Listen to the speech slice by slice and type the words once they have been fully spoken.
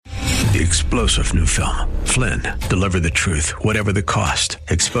The explosive new film, Flynn, deliver the truth, whatever the cost,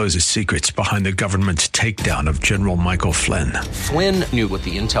 exposes secrets behind the government's takedown of General Michael Flynn. Flynn knew what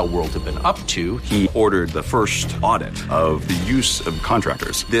the intel world had been up to. He ordered the first audit of the use of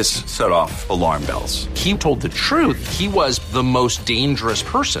contractors. This set off alarm bells. He told the truth. He was the most dangerous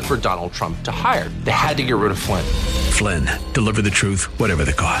person for Donald Trump to hire. They had to get rid of Flynn. Flynn, deliver the truth, whatever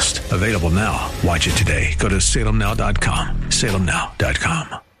the cost. Available now. Watch it today. Go to salemnow.com.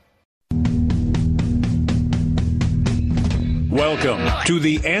 salemnow.com. Welcome to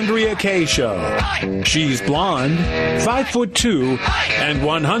the Andrea Kaye Show. She's blonde, 5'2", and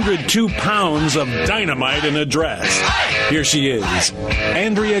 102 pounds of dynamite in a dress. Here she is,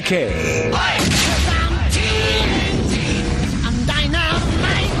 Andrea Kaye.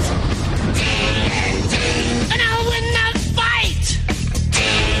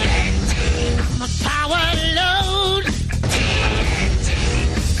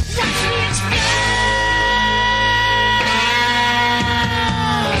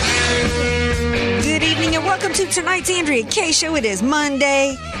 Welcome to tonight's Andrea Kaye Show. It is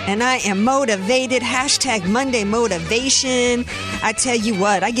Monday, and I am motivated. Hashtag Monday Motivation. I tell you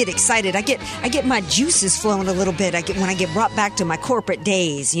what, I get excited. I get my juices flowing a little bit. When I get brought back to my corporate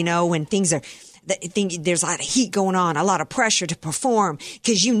days, you know, when things are... there's a lot of heat going on, a lot of pressure to perform,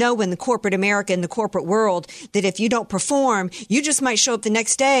 because you know in the corporate America, in the corporate world, that if you don't perform, you just might show up the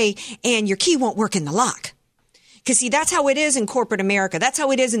next day and your key won't work in the lock. Because see, that's how it is in corporate America. That's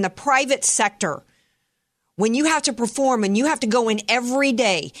how it is in the private sector. When you have to perform and you have to go in every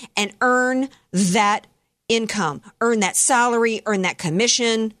day and earn that income, earn that salary, earn that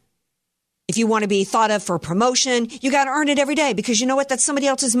commission. If you want to be thought of for a promotion, you got to earn it every day, because you know what? That's somebody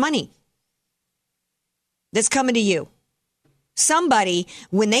else's money that's coming to you. Somebody,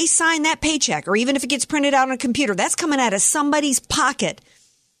 when they sign that paycheck, or even if it gets printed out on a computer, that's coming out of somebody's pocket,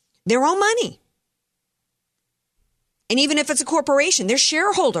 their own money. And even if it's a corporation, there's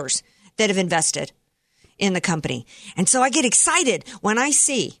shareholders that have invested in the company. And so I get excited when I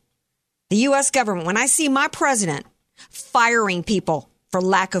see the U.S. government, when I see my president firing people for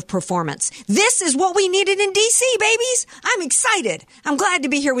lack of performance. This is what we needed in D.C., babies. I'm excited. I'm glad to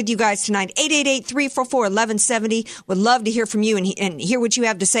be here with you guys tonight. 888-344-1170. Would love to hear from you and hear what you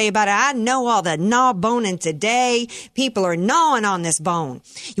have to say about it. I know all the gnaw boning today. People are gnawing on this bone.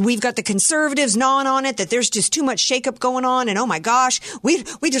 We've got the conservatives gnawing on it, that there's just too much shakeup going on. And oh my gosh, we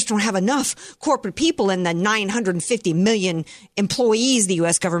just don't have enough corporate people in the 950 million employees the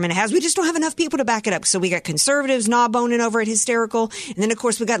U.S. government has. We just don't have enough people to back it up. So we got conservatives gnaw boning over it, hysterical. And then, of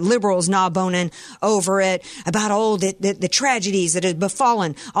course, we got liberals gnaw-boning over it about all the tragedies that have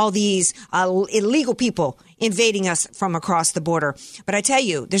befallen all these illegal people invading us from across the border. But I tell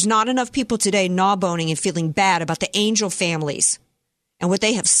you, there's not enough people today gnaw-boning and feeling bad about the Angel families and what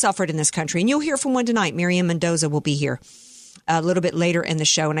they have suffered in this country. And you'll hear from one tonight. Miriam Mendoza will be here a little bit later in the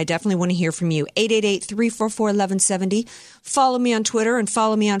show, and I definitely want to hear from you. 888-344-1170. Follow me on Twitter and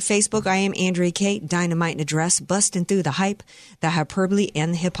follow me on Facebook. I am Andrea Kaye, dynamite in a dress, busting through the hype, the hyperbole,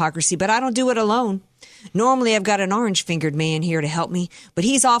 and the hypocrisy. But I don't do it alone. Normally, I've got an orange-fingered man here to help me, but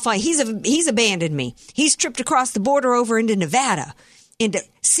he's off. He's abandoned me. He's tripped across the border over into Nevada, into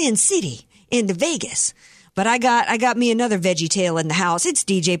Sin City, into Vegas. But I got me another veggie tail in the house. It's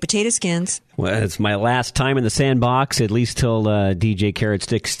DJ Potato Skins. Well, it's my last time in the sandbox, at least till DJ Carrot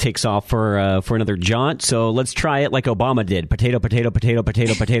Sticks takes off for another jaunt. So let's try it like Obama did. Potato, potato, potato,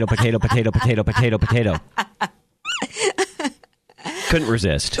 potato, potato, potato, potato, potato, potato, potato. Couldn't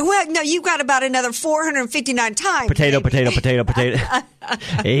resist. Well, no, you got about another 459 times. Potato, potato, potato, potato.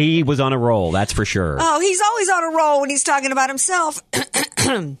 He was on a roll, that's for sure. Oh, he's always on a roll when he's talking about himself.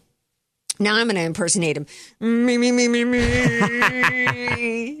 Now I'm going to impersonate him. Me.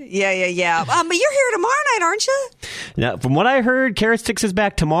 Yeah. But you're here tomorrow night, aren't you? Now, from what I heard, Carrot Sticks is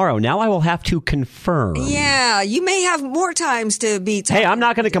back tomorrow. Now I will have to confirm. Yeah, you may have more times to be talking. Hey, I'm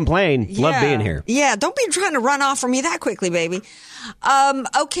not going to complain. Yeah. Love being here. Yeah, don't be trying to run off from me that quickly, baby.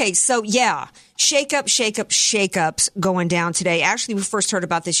 Okay, so yeah, shakeups going down today. Actually, we first heard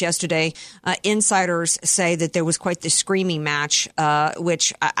about this yesterday. Insiders say that there was quite the screaming match,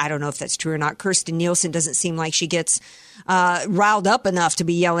 which I don't know if that's true or not. Kirstjen Nielsen doesn't seem like she gets riled up enough to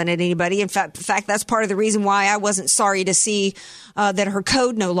be yelling at anybody. In fact, that's part of the reason why I wasn't sorry to see that her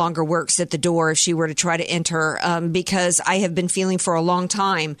code no longer works at the door if she were to try to enter, because I have been feeling for a long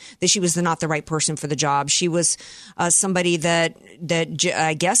time that she was not the right person for the job. She was somebody that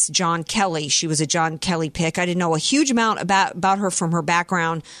I guess John Kelly, she was a John Kelly pick. I didn't know a huge amount about her from her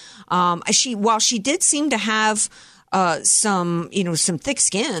background. While she did seem to have some thick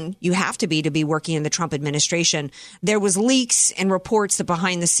skin. You have to be working in the Trump administration. There was leaks and reports that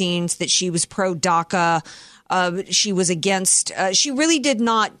behind the scenes that she was pro-DACA. She was against, she really did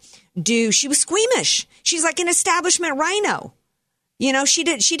not she was squeamish. She's like an establishment rhino. She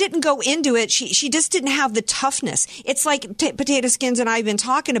didn't go into it. She just didn't have the toughness. It's like Potato Skins and I have been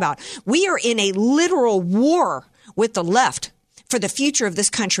talking about. We are in a literal war with the left for the future of this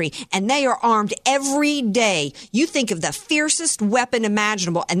country, and they are armed every day. You think of the fiercest weapon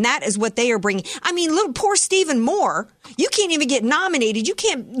imaginable, and that is what they are bringing. I mean, little poor Stephen Moore, you can't even get nominated. You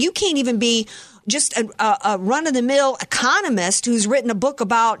can't even be just a run-of-the-mill economist who's written a book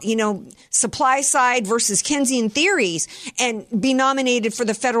about, supply side versus Keynesian theories and be nominated for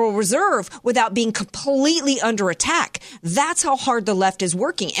the Federal Reserve without being completely under attack. That's how hard the left is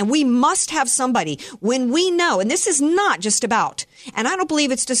working. And we must have somebody when we know, and this is not just about, and I don't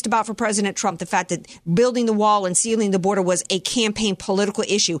believe it's just about for President Trump, the fact that building the wall and sealing the border was a campaign political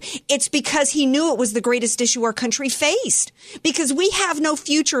issue. It's because he knew it was the greatest issue our country faced. Because we have no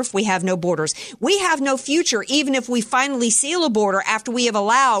future if we have no borders. We have no future even if we finally seal a border after we have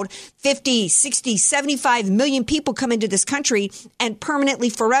allowed 50, 60, 75 million people come into this country and permanently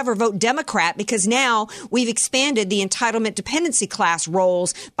forever vote Democrat, because now we've expanded the entitlement dependency class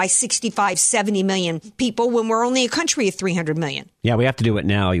rolls by 65, 70 million people when we're only a country of 300 million. Yeah, we have to do it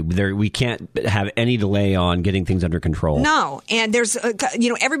now. We can't have any delay on getting things under control. No. And there's,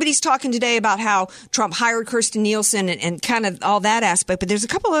 everybody's talking today about how Trump hired Kirstjen Nielsen and kind of all that aspect. But there's a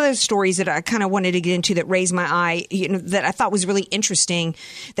couple other stories that I kind of wanted to get into that raised my eye, that I thought was really interesting,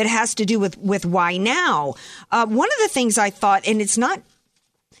 that has to do with why now. One of the things I thought, and it's not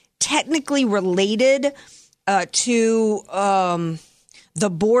technically related to the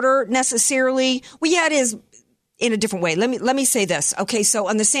border necessarily. Well, yeah, it is. In a different way. Let me say this. Okay, so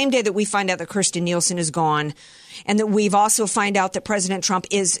on the same day that we find out that Kirstjen Nielsen is gone, and that we've also find out that President Trump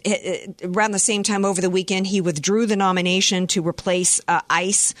is, around the same time over the weekend, he withdrew the nomination to replace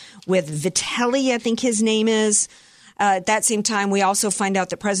ICE with Vitelli, I think his name is. At that same time, we also find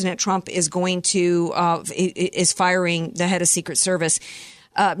out that President Trump is going to is firing the head of Secret Service.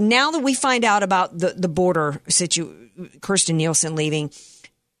 Now that we find out about the border Kirstjen Nielsen leaving,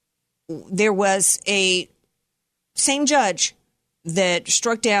 there was a same judge that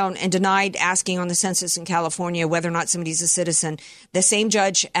struck down and denied asking on the census in California whether or not somebody's a citizen. The same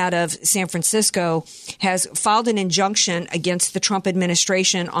judge out of San Francisco has filed an injunction against the Trump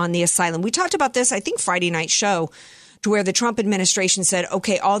administration on the asylum. We talked about this, I think, Friday night show, to where the Trump administration said,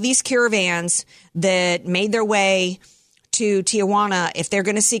 okay, all these caravans that made their way to Tijuana, if they're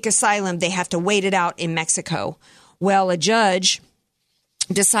going to seek asylum, they have to wait it out in Mexico. Well, a judge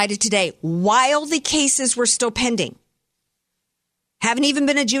decided today, while the cases were still pending, haven't even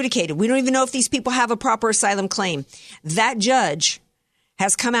been adjudicated, we don't even know if these people have a proper asylum claim, that judge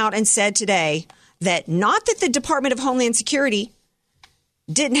has come out and said today that not that the Department of Homeland Security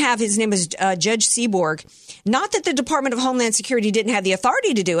didn't have, his name is Judge Seaborg, not that the Department of Homeland Security didn't have the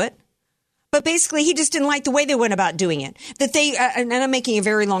authority to do it, but basically he just didn't like the way they went about doing it. That they, and I'm making a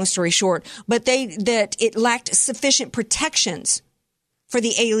very long story short, but that it lacked sufficient protections for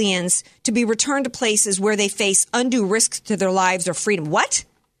the aliens to be returned to places where they face undue risks to their lives or freedom. What?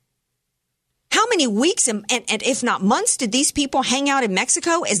 How many weeks and if not months did these people hang out in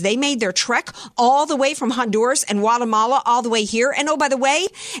Mexico as they made their trek all the way from Honduras and Guatemala all the way here? And oh, by the way,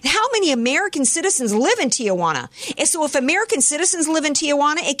 how many American citizens live in Tijuana? And so if American citizens live in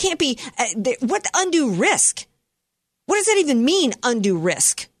Tijuana, it can't be, what undue risk? What does that even mean, undue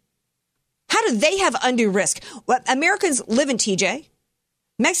risk? How do they have undue risk? Well, Americans live in TJ.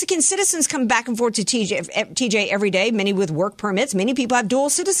 Mexican citizens come back and forth to TJ every day, many with work permits. Many people have dual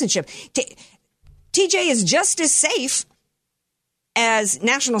citizenship. TJ is just as safe as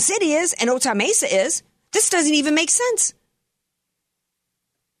National City is and Otay Mesa is. This doesn't even make sense.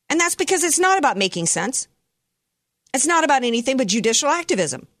 And that's because it's not about making sense. It's not about anything but judicial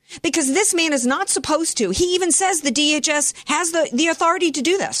activism. Because this man is not supposed to. He even says the DHS has the authority to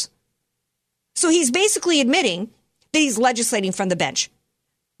do this. So he's basically admitting that he's legislating from the bench.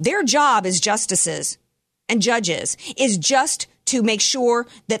 Their job as justices and judges is just to make sure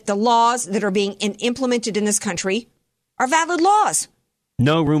that the laws that are being implemented in this country are valid laws.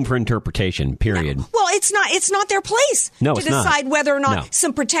 No room for interpretation, period. No. Well, it's not their place to decide whether or not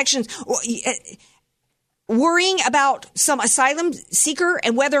some protections, worrying about some asylum seeker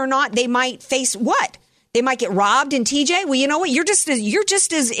and whether or not they might face what? They might get robbed in TJ. Well, you know what? You're just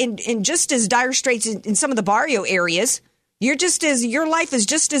as in just as dire straits in some of the barrio areas. Your life is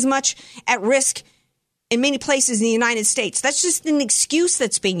just as much at risk in many places in the United States. That's just an excuse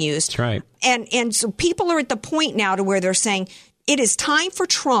that's being used. That's right. And so people are at the point now to where they're saying it is time for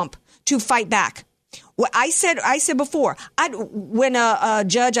Trump to fight back. What I said before, when a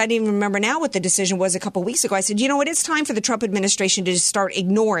judge, I didn't even remember now what the decision was a couple of weeks ago, I said, you know what, it's time for the Trump administration to just start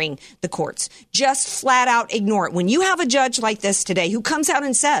ignoring the courts. Just flat out ignore it. When you have a judge like this today who comes out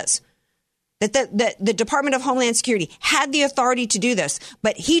and says that the Department of Homeland Security had the authority to do this,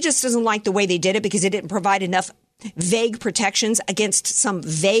 but he just doesn't like the way they did it because it didn't provide enough vague protections against some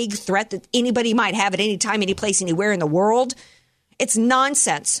vague threat that anybody might have at any time, any place, anywhere in the world. It's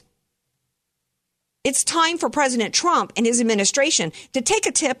nonsense. It's time for President Trump and his administration to take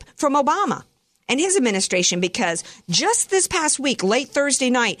a tip from Obama and his administration, because just this past week, late Thursday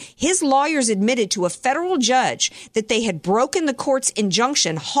night, his lawyers admitted to a federal judge that they had broken the court's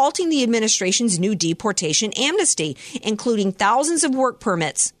injunction halting the administration's new deportation amnesty, including thousands of work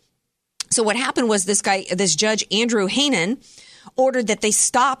permits. So what happened was this Judge Andrew Hanen, ordered that they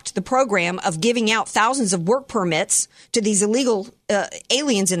stopped the program of giving out thousands of work permits to these illegal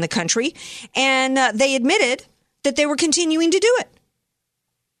aliens in the country. And they admitted that they were continuing to do it.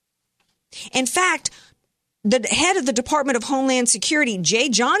 In fact, the head of the Department of Homeland Security, Jay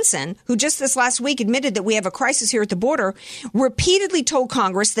Johnson, who just this last week admitted that we have a crisis here at the border, repeatedly told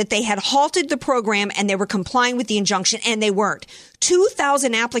Congress that they had halted the program and they were complying with the injunction, and they weren't.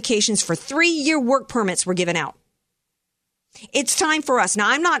 2,000 applications for 3-year work permits were given out. It's time for us. Now,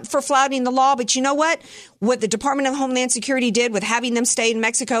 I'm not for flouting the law, but you know what? What the Department of Homeland Security did with having them stay in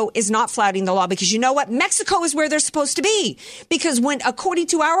Mexico is not flouting the law, because you know what? Mexico is where they're supposed to be. Because according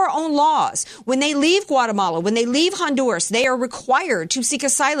to our own laws, when they leave Guatemala, when they leave Honduras, they are required to seek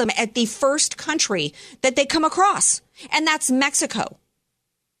asylum at the first country that they come across. And that's Mexico.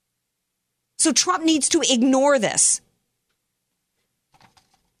 So Trump needs to ignore this.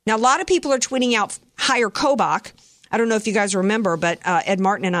 Now, a lot of people are tweeting out hire Kobach. I don't know if you guys remember, but Ed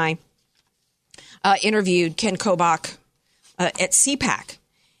Martin and I interviewed Ken Kobach at CPAC,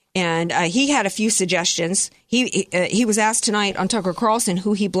 and he had a few suggestions. He was asked tonight on Tucker Carlson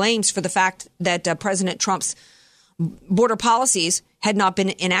who he blames for the fact that President Trump's border policies had not been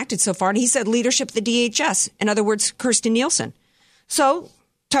enacted so far, and he said leadership of the DHS. In other words, Kirstjen Nielsen. So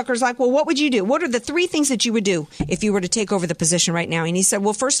Tucker's like, well, what would you do? What are the 3 things that you would do if you were to take over the position right now? And he said,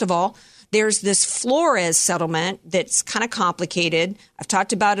 well, first of all, there's this Flores settlement that's kind of complicated. I've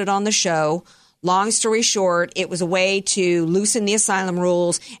talked about it on the show. Long story short, it was a way to loosen the asylum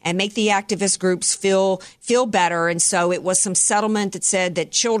rules and make the activist groups feel better. And so it was some settlement that said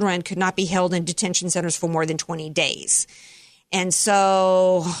that children could not be held in detention centers for more than 20 days. And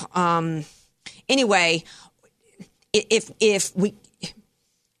so, anyway, if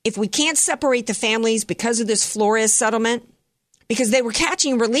we can't separate the families because of this Flores settlement, because they were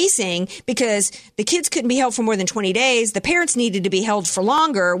catching and releasing, because the kids couldn't be held for more than 20 days. The parents needed to be held for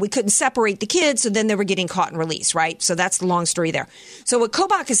longer. We couldn't separate the kids, so then they were getting caught and released, right? So that's the long story there. So what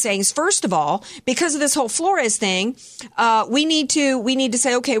Kobach is saying is, first of all, because of this whole Flores thing, we need to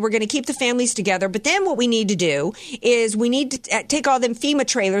say, okay, we're going to keep the families together. But then what we need to do is we need to take all them FEMA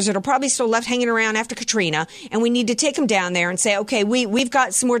trailers that are probably still left hanging around after Katrina, and we need to take them down there and say, okay, we've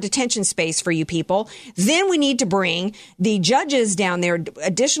got some more detention space for you people. Then we need to bring the judges down there,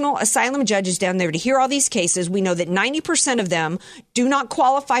 additional asylum judges down there to hear all these cases. We know that 90% of them do not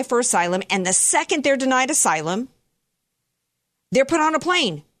qualify for asylum. And the second they're denied asylum, they're put on a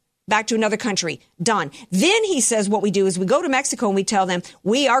plane back to another country. Done. Then he says what we do is we go to Mexico and we tell them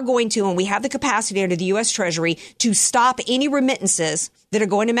we are going to, and we have the capacity under the U.S. Treasury to stop any remittances that are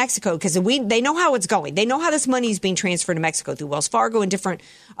going to Mexico, because they know how it's going. They know how this money is being transferred to Mexico through Wells Fargo and different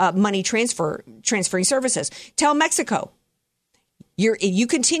money transferring services. Tell Mexico, you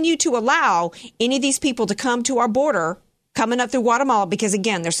continue to allow any of these people to come to our border, coming up through Guatemala, because,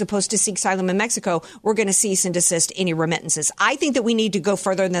 again, they're supposed to seek asylum in Mexico. We're going to cease and desist any remittances. I think that we need to go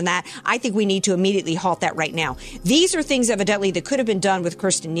further than that. I think we need to immediately halt that right now. These are things, evidently, that could have been done with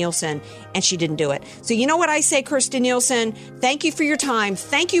Kirstjen Nielsen, and she didn't do it. So you know what I say, Kirstjen Nielsen? Thank you for your time.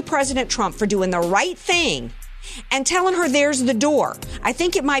 Thank you, President Trump, for doing the right thing and telling her there's the door. I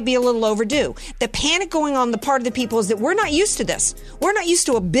think it might be a little overdue. The panic going on the part of the people is that we're not used to this. We're not used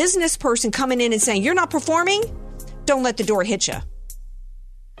to a business person coming in and saying, you're not performing? Don't let the door hit you.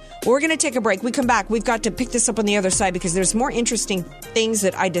 We're going to take a break. We come back. We've got to pick this up on the other side, because there's more interesting things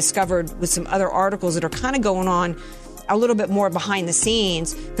that I discovered with some other articles that are kind of going on a little bit more behind the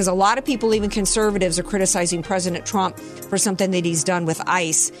scenes, because a lot of people, even conservatives, are criticizing President Trump for something that he's done with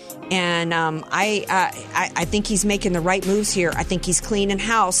ICE. And I think he's making the right moves here. I think he's cleaning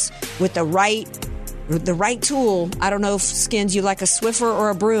house with the right tool. I don't know if, Skins, you like a Swiffer or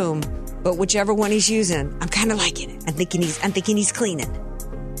a broom, But whichever one he's using, I'm kind of liking it. I'm thinking he's cleaning.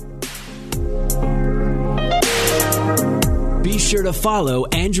 Be sure to follow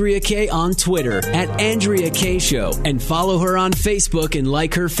Andrea Kaye on Twitter at Andrea Kaye Show and follow her on Facebook and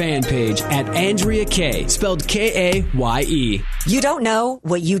like her fan page at Andrea Kaye, spelled Kaye. You don't know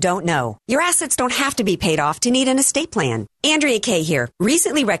what you don't know. Your assets don't have to be paid off to need an estate plan. Andrea Kaye here.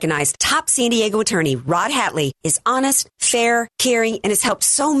 Recently recognized top San Diego attorney Rod Hatley is honest, fair, caring, and has helped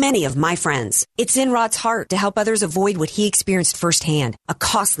so many of my friends. It's in Rod's heart to help others avoid what he experienced firsthand, a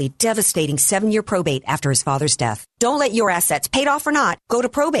costly, devastating 7-year probate after his father's death. Don't let your assets, paid off or not, go to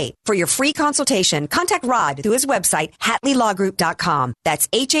probate. For your free consultation, contact Rod through his website, HatleyLawGroup.com. That's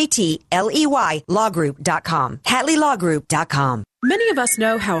HATLEY lawgroup.com. HatleyLawGroup.com. Many of us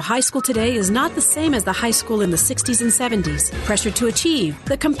know how high school today is not the same as the high school in the 60s and 70s. Pressure to achieve,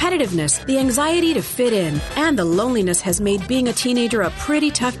 the competitiveness, the anxiety to fit in, and the loneliness has made being a teenager a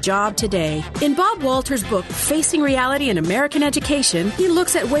pretty tough job today. In Bob Walter's book, Facing Reality in American Education, he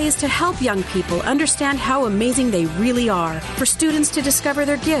looks at ways to help young people understand how amazing they really are, for students to discover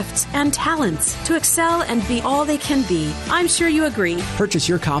their gifts and talents, to excel and be all they can be. I'm sure you agree. Purchase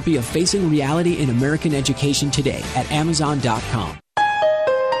your copy of Facing Reality in American Education today at Amazon.com.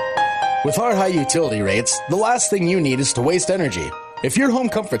 With our high utility rates, the last thing you need is to waste energy. If your home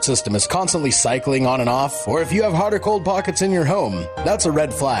comfort system is constantly cycling on and off, or if you have hot or cold pockets in your home, that's a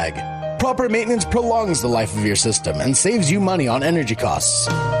red flag. Proper maintenance prolongs the life of your system and saves you money on energy costs.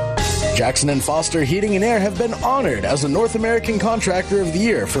 Jackson & Foster Heating and Air have been honored as a North American Contractor of the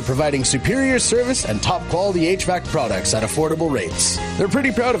Year for providing superior service and top-quality HVAC products at affordable rates. They're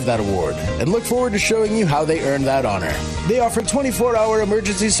pretty proud of that award and look forward to showing you how they earned that honor. They offer 24-hour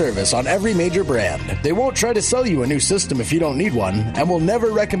emergency service on every major brand. They won't try to sell you a new system if you don't need one and will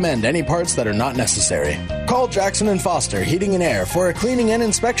never recommend any parts that are not necessary. Call Jackson & Foster Heating and Air for a cleaning and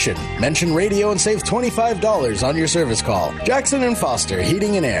inspection. Mention radio and save $25 on your service call. Jackson & Foster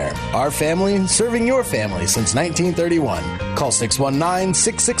Heating and Air. Our family serving your family since 1931. Call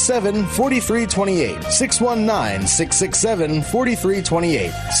 619-667-4328.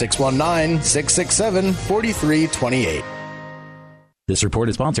 619-667-4328. 619-667-4328. This report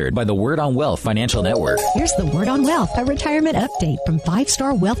is sponsored by the Word on Wealth Financial Network. Here's the Word on Wealth, a retirement update from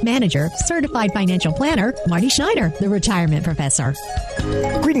 5-star wealth manager, certified financial planner, Marty Schneider, the retirement professor.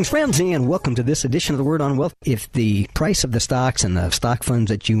 Greetings, friends, and welcome to this edition of the Word on Wealth. If the price of the stocks and the stock funds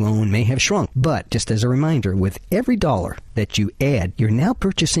that you own may have shrunk, but just as a reminder, with every dollar that you add, you're now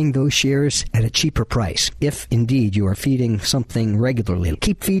purchasing those shares at a cheaper price. If indeed you are feeding something regularly,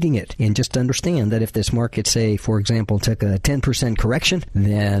 keep feeding it, and just understand that if this market, say, for example, took a 10% correction,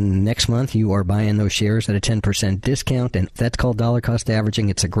 then next month you are buying those shares at a 10% discount, and that's called dollar cost averaging.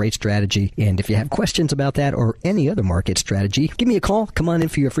 It's a great strategy, and if you have questions about that or any other market strategy, give me a call. Come on in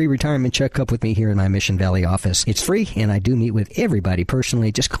for your free retirement checkup with me here in my Mission Valley office. It's free, and I do meet with everybody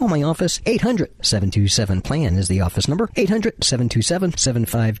personally. Just call my office. 800-727-PLAN is the office number.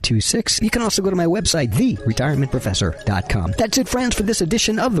 800-727-7526. You can also go to my website, theretirementprofessor.com. That's it, friends, for this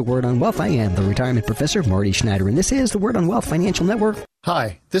edition of The Word on Wealth. I am the Retirement Professor, Marty Schneider, and this is The Word on Wealth Financial Network.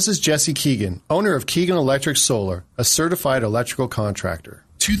 Hi, this is Jesse Keegan, owner of Keegan Electric Solar, a certified electrical contractor.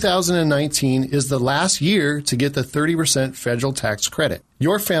 2019 is the last year to get the 30% federal tax credit.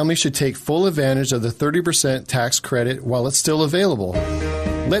 Your family should take full advantage of the 30% tax credit while it's still available.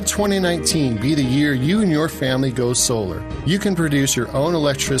 Let 2019 be the year you and your family go solar. You can produce your own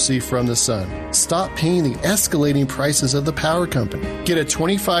electricity from the sun. Stop paying the escalating prices of the power company. Get a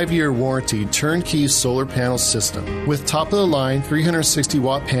 25-year warranty turnkey solar panel system with top-of-the-line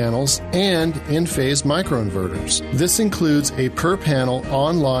 360-watt panels and in-phase microinverters. This includes a per-panel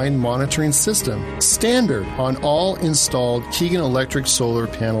online monitoring system, standard on all installed Keegan Electric solar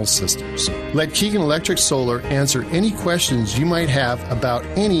panel systems. Let Keegan Electric Solar answer any questions you might have about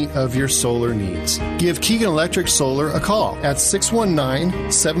any of your solar needs. Give Keegan Electric Solar a call at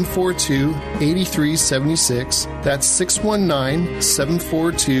 619-742-8376. That's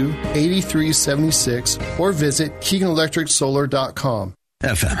 619-742-8376, or visit KeeganElectricSolar.com.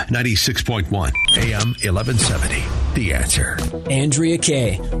 FM 96.1, AM 1170. The Answer. Andrea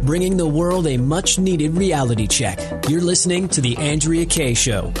Kaye, bringing the world a much-needed reality check. You're listening to The Andrea Kaye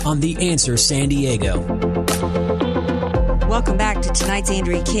Show on The Answer San Diego. Welcome back to tonight's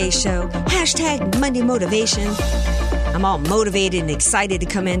Andrea Kaye Show. Hashtag Monday Motivation. I'm all motivated and excited to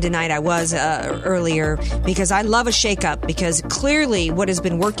come in tonight. I was earlier because I love a shakeup, because clearly what has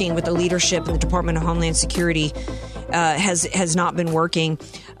been working with the leadership in the Department of Homeland Security has not been working.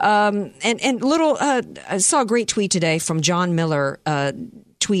 I saw a great tweet today from John Miller,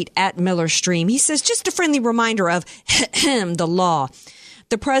 tweet at Miller Stream. He says, just a friendly reminder of the law.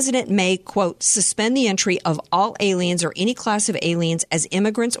 the president may, quote, suspend the entry of all aliens or any class of aliens as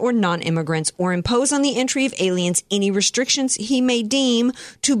immigrants or non-immigrants, or impose on the entry of aliens any restrictions he may deem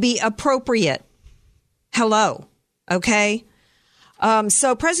to be appropriate. Hello. Okay.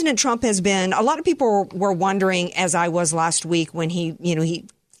 So President Trump has been, a lot of people were wondering, as I was last week, when he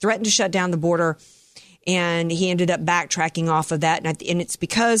threatened to shut down the border, and he ended up backtracking off of that. And it's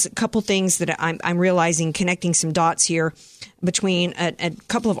because a couple things that I'm realizing, connecting some dots here between a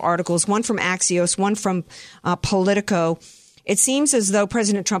couple of articles, one from Axios, one from Politico. It seems as though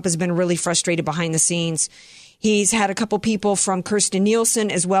President Trump has been really frustrated behind the scenes. He's had a couple people from Kirstjen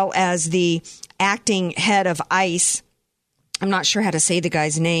Nielsen, as well as the acting head of ICE. I'm not sure how to say the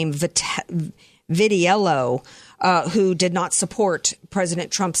guy's name, Vitiello, who did not support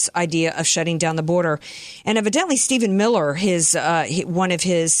President Trump's idea of shutting down the border. And evidently Stephen Miller, one of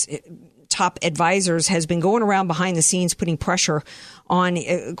his top advisors, has been going around behind the scenes putting pressure on,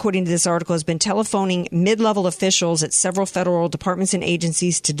 according to this article, has been telephoning mid-level officials at several federal departments and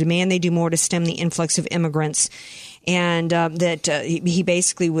agencies to demand they do more to stem the influx of immigrants. And he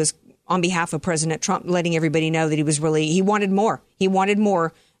basically was, on behalf of President Trump, letting everybody know that he wanted more. He wanted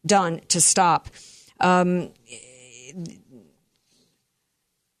more done to stop.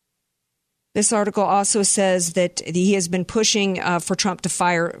 This article also says that he has been pushing for Trump to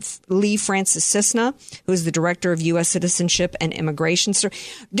fire Lee Francis Cisna, who is the director of U.S. Citizenship and Immigration.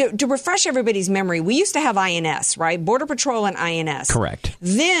 To refresh everybody's memory, we used to have INS, right? Border Patrol and INS. Correct.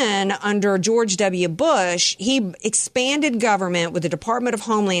 Then, under George W. Bush, he expanded government with the Department of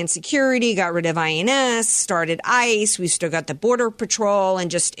Homeland Security, got rid of INS, started ICE. We still got the Border Patrol,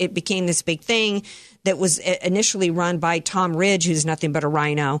 and it became this big thing that was initially run by Tom Ridge, who's nothing but a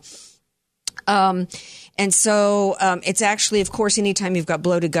rhino. And so it's actually, of course, anytime you've got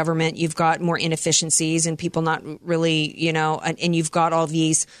bloated government, you've got more inefficiencies and people not really, and you've got all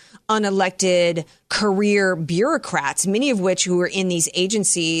these unelected career bureaucrats, many of which who are in these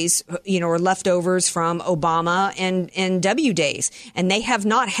agencies, are leftovers from Obama and W days. And they have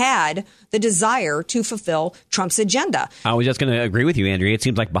not had the desire to fulfill Trump's agenda. I was just going to agree with you, Andrea. It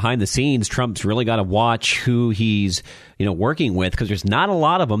seems like behind the scenes, Trump's really got to watch who he's working with, because there's not a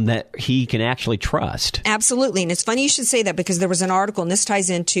lot of them that he can actually trust. Absolutely. And it's funny you should say that, because there was an article, and this ties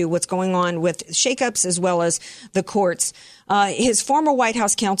into what's going on with shakeups as well as the courts. His former White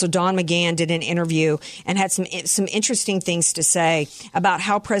House counsel, Don McGahn, did an interview and had some interesting things to say about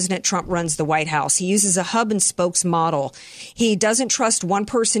how President Trump runs the White House. He uses a hub and spokes model. He doesn't trust one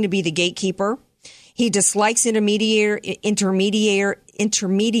person to be the gatekeeper. He dislikes intermediaries.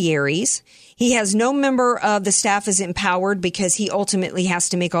 He has no member of the staff is empowered, because he ultimately has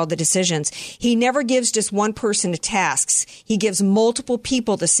to make all the decisions. He never gives just one person tasks. He gives multiple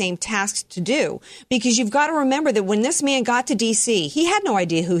people the same tasks to do, because you've got to remember that when this man got to D.C., he had no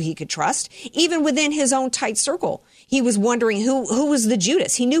idea who he could trust, even within his own tight circle. He was wondering who was the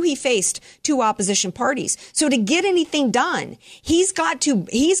Judas. He knew he faced two opposition parties. So to get anything done, he's got to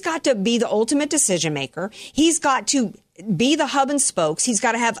be the ultimate decision maker. He's got to be the hub and spokes. He's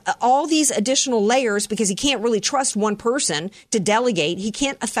got to have all these additional layers, because he can't really trust one person to delegate. He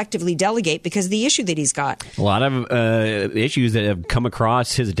can't effectively delegate because of the issue that he's got. A lot of issues that have come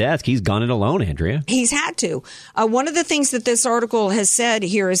across his desk, he's gone it alone, Andrea. He's had to. One of the things that this article has said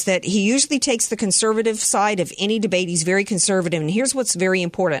here is that he usually takes the conservative side of any debate. He's very conservative. And here's what's very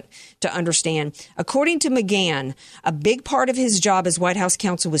important to understand. According to McGahn, a big part of his job as White House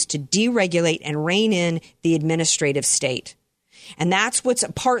counsel was to deregulate and rein in the administrative state. And that's what's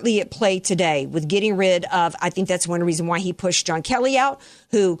partly at play today with getting rid of, I think that's one reason why he pushed John Kelly out,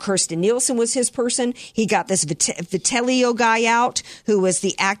 who Kirstjen Nielsen was his person. He got this Vitiello guy out, who was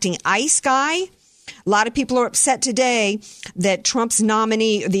the acting ICE guy. A lot of people are upset today that Trump's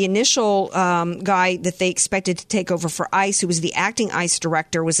nominee, the initial guy that they expected to take over for ICE, who was the acting ICE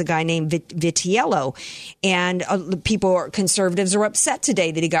director, was a guy named Vitiello. And conservatives are upset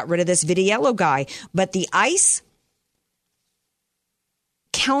today that he got rid of this Vitiello guy. But the ICE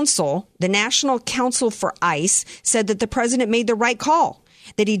Council, the National Council for ICE, said that the president made the right call,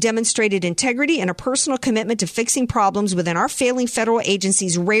 that he demonstrated integrity and a personal commitment to fixing problems within our failing federal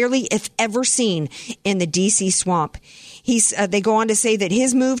agencies, rarely, if ever, seen in the D.C. swamp. They go on to say that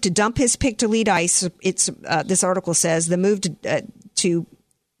his move to dump his pick to lead ICE, this article says, the move to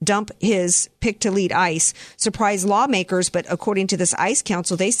dump his pick to lead ICE surprised lawmakers, but according to this ICE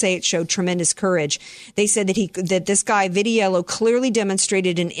council, they say it showed tremendous courage. They said that this guy, Vitiello, clearly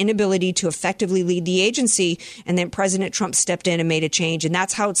demonstrated an inability to effectively lead the agency, and then President Trump stepped in and made a change. And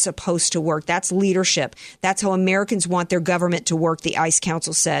that's how it's supposed to work. That's leadership. That's how Americans want their government to work, the ICE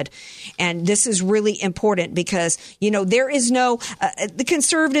council said. And this is really important because, there is no, the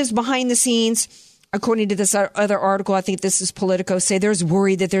conservatives behind the scenes, according to this other article, I think this is Politico, say there's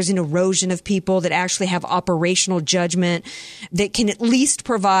worry that there's an erosion of people that actually have operational judgment that can at least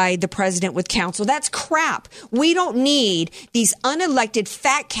provide the president with counsel. That's crap. We don't need these unelected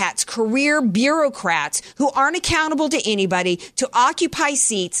fat cats, career bureaucrats who aren't accountable to anybody to occupy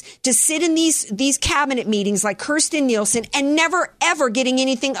seats, to sit in these cabinet meetings like Kirstjen Nielsen and never, ever getting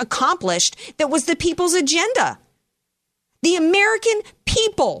anything accomplished that was the people's agenda. The American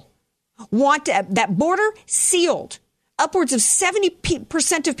people want that border sealed. Upwards of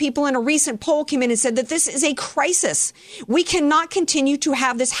 70% of people in a recent poll came in and said that this is a crisis. We cannot continue to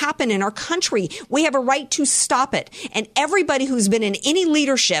have this happen in our country. We have a right to stop it. And everybody who's been in any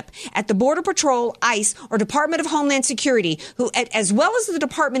leadership at the Border Patrol, ICE, or Department of Homeland Security, who, as well as the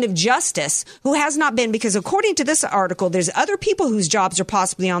Department of Justice, who has not been, because according to this article, there's other people whose jobs are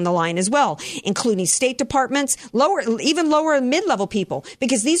possibly on the line as well, including state departments, even lower and mid-level people,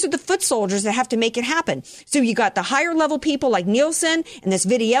 because these are the foot soldiers that have to make it happen. So you got the higher level people like Nielsen and this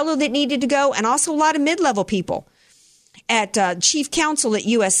Vitiello that needed to go, and also a lot of mid-level people at chief counsel at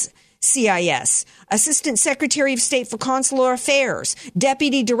USCIS, assistant secretary of state for consular affairs,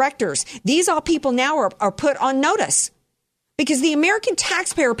 deputy directors. These all people now are put on notice because the American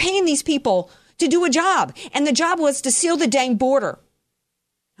taxpayer paying these people to do a job, and the job was to seal the dang border.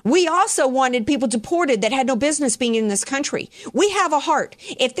 We also wanted people deported that had no business being in this country. We have a heart.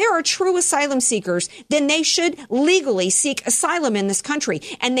 If there are true asylum seekers, then they should legally seek asylum in this country,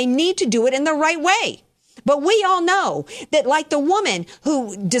 and they need to do it in the right way. But we all know that, like the woman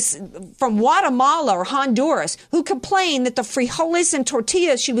from Guatemala or Honduras who complained that the frijoles and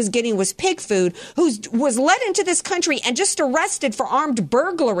tortillas she was getting was pig food, who was led into this country and just arrested for armed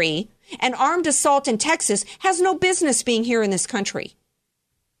burglary and armed assault in Texas, has no business being here in this country.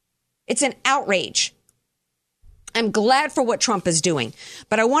 It's an outrage. I'm glad for what Trump is doing,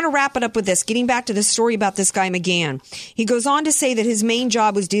 but I want to wrap it up with this, getting back to the story about this guy McGahn. He goes on to say that his main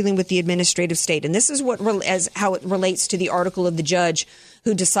job was dealing with the administrative state, and this is how it relates to the article of the judge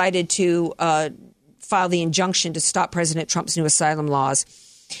who decided to file the injunction to stop President Trump's new asylum laws.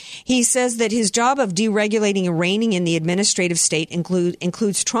 He says that his job of deregulating and reining in the administrative state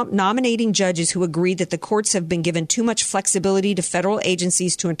includes Trump nominating judges who agree that the courts have been given too much flexibility to federal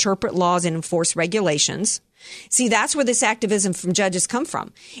agencies to interpret laws and enforce regulations. See, that's where this activism from judges come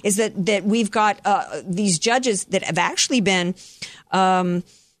from, is that we've got these judges that have actually been,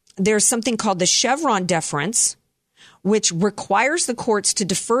 there's something called the Chevron deference, which requires the courts to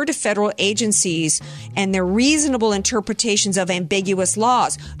defer to federal agencies and their reasonable interpretations of ambiguous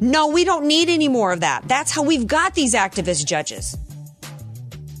laws. No, we don't need any more of that. That's how we've got these activist judges.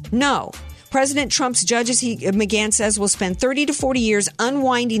 No. President Trump's judges, McGahn says, will spend 30 to 40 years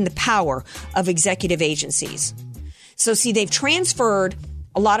unwinding the power of executive agencies. So, see, they've transferred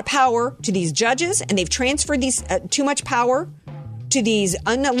a lot of power to these judges, and they've transferred these too much power to these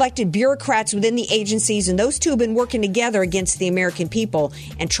unelected bureaucrats within the agencies, and those two have been working together against the American people,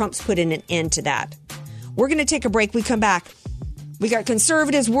 and Trump's put in an end to that. We're going to take a break. We come back. We got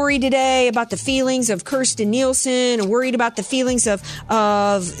conservatives worried today about the feelings of Kirstjen Nielsen and worried about the feelings of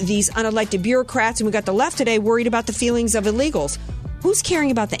these unelected bureaucrats, and we got the left today worried about the feelings of illegals. Who's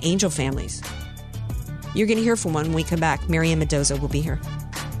caring about the angel families? You're going to hear from one when we come back. Marianne Mendoza will be here.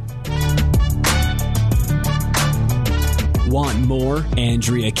 Want more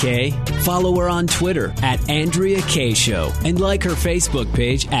Andrea Kaye? Follow her on Twitter at Andrea Kaye Show and like her Facebook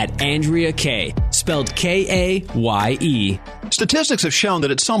page at Andrea Kaye, spelled Kaye. Statistics have shown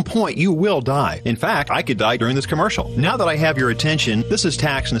that at some point you will die. In fact, I could die during this commercial. Now that I have your attention, this is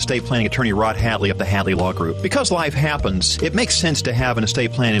tax and estate planning attorney Rod Hadley of the Hadley Law Group. Because life happens, it makes sense to have an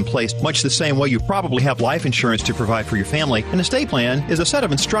estate plan in place, much the same way you probably have life insurance to provide for your family. An estate plan is a set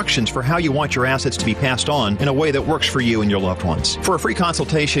of instructions for how you want your assets to be passed on in a way that works for you and your loved ones. For a free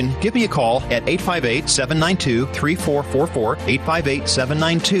consultation, give me a call at 858-792-3444,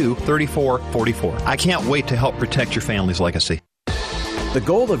 858-792-3444. I can't wait to help protect your family's legacy. The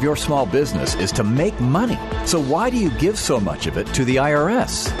goal of your small business is to make money. So why do you give so much of it to the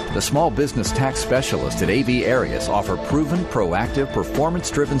IRS? The Small Business Tax Specialists at AV Arias offer proven, proactive,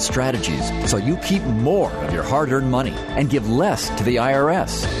 performance-driven strategies so you keep more of your hard-earned money and give less to the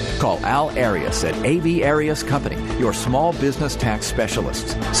IRS. Call Al Arias at AV Arias Company, your small business tax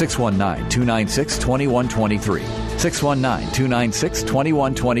specialists. 619-296-2123.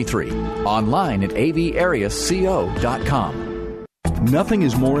 619-296-2123. Online at avariasco.com. Nothing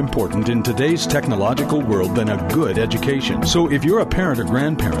is more important in today's technological world than a good education. So if you're a parent or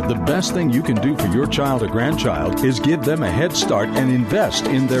grandparent, the best thing you can do for your child or grandchild is give them a head start and invest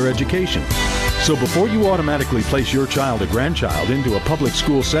in their education. So before you automatically place your child or grandchild into a public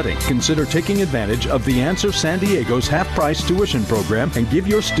school setting, consider taking advantage of The Answer San Diego's half-price tuition program and give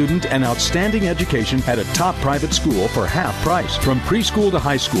your student an outstanding education at a top private school for half price. From preschool to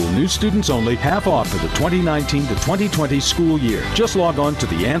high school, new students only, half off for the 2019 to 2020 school year. Just log on to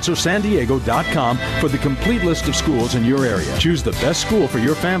theanswersandiego.com for the complete list of schools in your area. Choose the best school for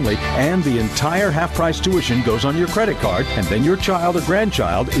your family, and the entire half-price tuition goes on your credit card, and then your child or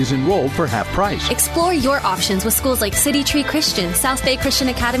grandchild is enrolled for half price. Explore your options with schools like City Tree Christian, South Bay Christian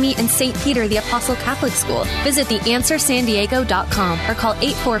Academy, and St. Peter the Apostle Catholic School. Visit theanswersandiego.com or call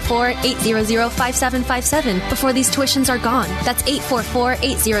 844-800-5757 before these tuitions are gone. That's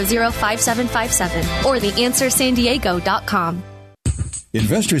 844-800-5757 or theanswersandiego.com.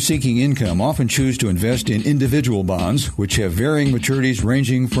 Investors seeking income often choose to invest in individual bonds, which have varying maturities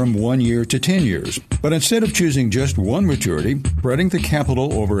ranging from 1 year to 10 years. But instead of choosing just one maturity, spreading the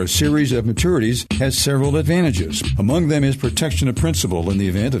capital over a series of maturities has several advantages. Among them is protection of principal in the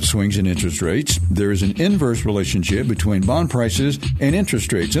event of swings in interest rates. There is an inverse relationship between bond prices and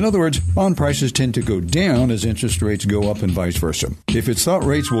interest rates. In other words, bond prices tend to go down as interest rates go up and vice versa. If it's thought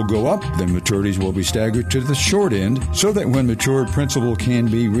rates will go up, then maturities will be staggered to the short end so that when matured principal can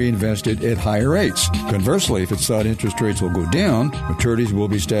be reinvested at higher rates. Conversely, if it's thought interest rates will go down, maturities will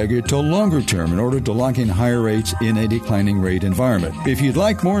be staggered to longer term in order to lock in higher rates in a declining rate environment. If you'd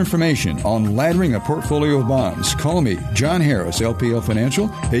like more information on laddering a portfolio of bonds, call me, John Harris, LPL Financial,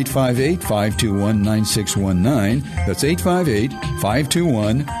 858-521-9619. That's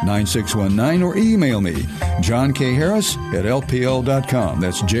 858-521-9619, or email me, John K. Harris at LPL.com.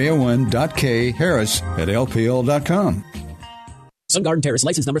 That's JON.K.Harris@LPL.com. Sun Garden Terrace,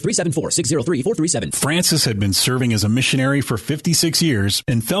 license number 374-603-437. Francis had been serving as a missionary for 56 years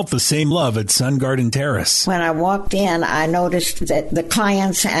and felt the same love at Sun Garden Terrace. When I walked in, I noticed that the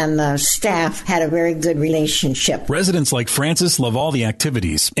clients and the staff had a very good relationship. Residents like Francis love all the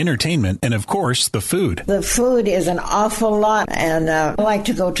activities, entertainment, and of course, the food. The food is an awful lot, and I like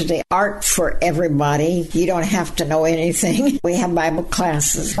to go to the Art for Everybody. You don't have to know anything. We have Bible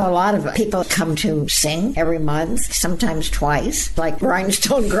classes. A lot of people come to sing every month, sometimes twice, like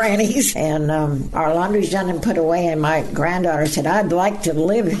Rhinestone Grannies, and our laundry's done and put away, and my granddaughter said, I'd like to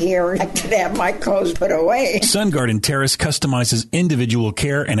live here. I could have my clothes put away. Sun Garden Terrace customizes individual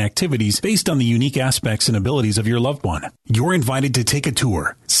care and activities based on the unique aspects and abilities of your loved one. You're invited to take a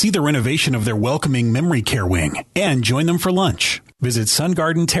tour, see the renovation of their welcoming memory care wing, and join them for lunch. Visit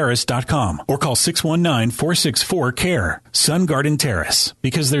sungardenterrace.com or call 619-464-CARE. Sun Garden Terrace,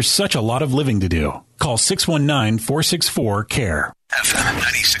 because there's such a lot of living to do. Call 619-464-CARE. FM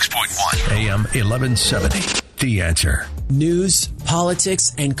 96.1, AM 1170. The Answer. News,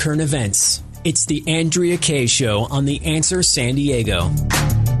 politics, and current events. It's the Andrea Kaye Show on The Answer San Diego.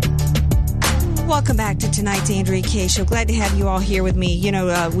 Welcome back to tonight's Andrea Kaye Show. Glad to have you all here with me. You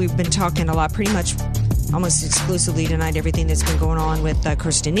know, we've been talking a lot, pretty much almost exclusively tonight, everything that's been going on with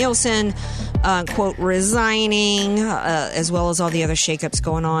Kirstjen Nielsen, quote, resigning, as well as all the other shakeups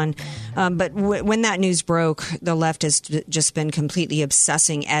going on. But when that news broke, the left has just been completely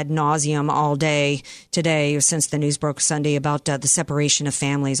obsessing ad nauseum all day today since the news broke Sunday about the separation of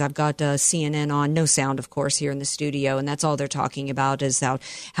families. I've got CNN on, no sound, of course, here in the studio, and that's all they're talking about is how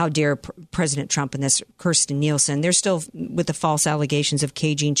dare President Trump and this Kirstjen Nielsen. They're still with the false allegations of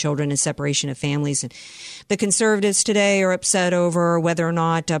caging children and separation of families. And the conservatives today are upset over whether or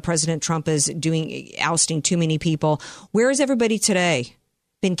not President Trump is ousting too many people. Where is everybody today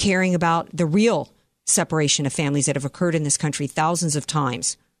been caring about the real separation of families that have occurred in this country thousands of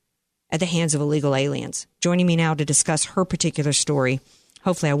times at the hands of illegal aliens? Joining me now to discuss her particular story,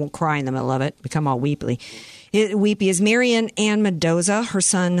 hopefully I won't cry in the middle of it, become all weepy, is Marian Ann Mendoza. Her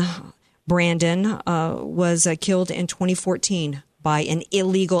son, Brandon, was killed in 2014 by an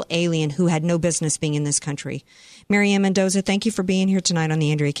illegal alien who had no business being in this country. Marian Mendoza, thank you for being here tonight on the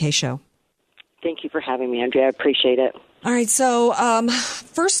Andrea Kaye Show. Thank you for having me, Andrea. I appreciate it. All right. So,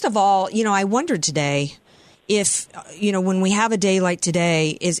 first of all, I wondered today, if, when we have a day like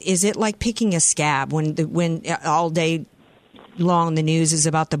today, is it like picking a scab when all day long the news is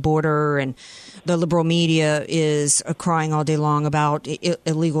about the border and the liberal media is crying all day long about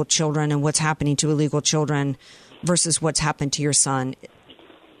illegal children and what's happening to illegal children versus what's happened to your son?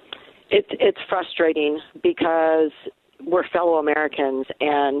 It's frustrating because we're fellow Americans,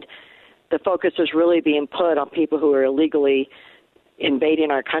 and the focus is really being put on people who are illegally invading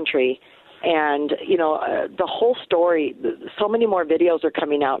our country. And, the whole story, so many more videos are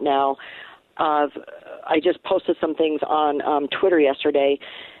coming out now I just posted some things on Twitter yesterday.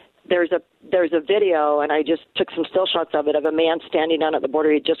 There's a video, and I just took some still shots of it, of a man standing down at the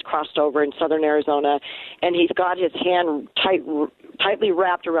border. He just crossed over in southern Arizona, and he's got his hand tightly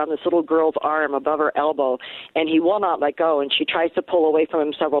wrapped around this little girl's arm above her elbow, and he will not let go, and she tries to pull away from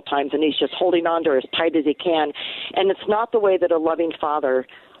him several times, and he's just holding on to her as tight as he can. And it's not the way that a loving father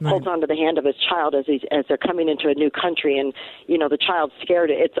holds on to the hand of his child as they're coming into a new country, and the child's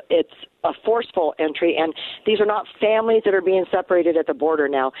scared. It's a forceful entry, and these are not families that are being separated at the border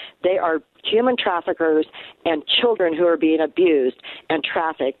now. They are human traffickers and children who are being abused and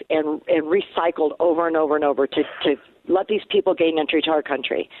trafficked and recycled over and over and over to let these people gain entry to our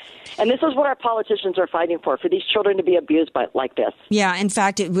country. And this is what our politicians are fighting for these children to be abused like this. Yeah, in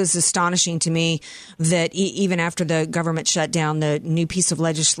fact, it was astonishing to me that even after the government shut down, the new piece of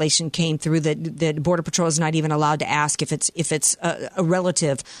legislation came through that Border Patrol is not even allowed to ask if it's a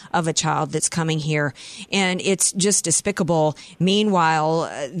relative of a child that's coming here. And it's just despicable. Meanwhile,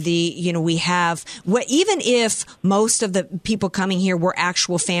 we have, even if most of the people coming here were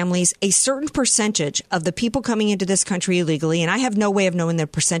actual families, a certain percentage of the people coming into this country illegally, and I have no way of knowing the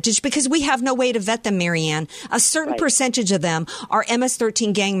percentage because we have no way to vet them, Marianne. A certain percentage of them are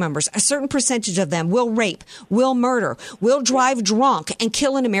MS-13 gang members. A certain percentage of them will rape, will murder, will drive drunk and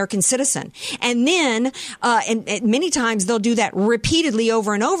kill an American citizen. And then, and many times they'll do that repeatedly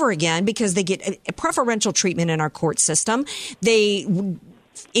over and over again because they get a preferential treatment in our court system. They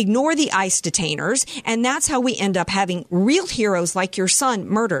ignore the ICE detainers, and that's how we end up having real heroes like your son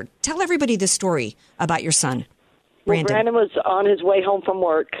murdered. Tell everybody the story about your son. Well, Brandon was on his way home from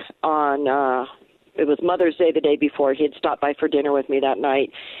work on, it was Mother's Day the day before. He had stopped by for dinner with me that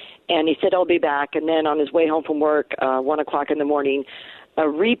night, and he said, I'll be back. And then on his way home from work, 1 o'clock in the morning, a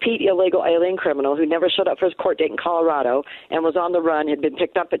repeat illegal alien criminal who never showed up for his court date in Colorado and was on the run, had been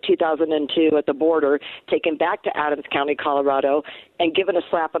picked up in 2002 at the border, taken back to Adams County, Colorado, and given a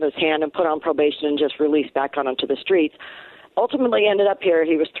slap on his hand and put on probation and just released back on onto the streets. Ultimately ended up here.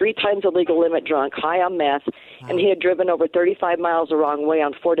 He was 3 times a legal limit drunk, high on meth, and he had driven over 35 miles the wrong way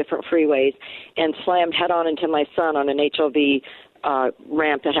on 4 different freeways and slammed head-on into my son on an HOV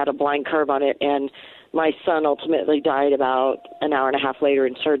ramp that had a blind curve on it, and my son ultimately died about an hour and a half later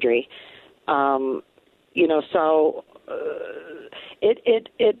in surgery.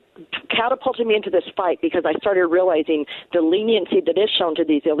 It catapulted me into this fight because I started realizing the leniency that is shown to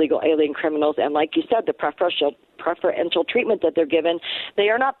these illegal alien criminals, and like you said, the preferential treatment that they're given. They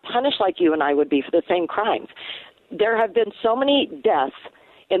are not punished like you and I would be for the same crimes. There have been so many deaths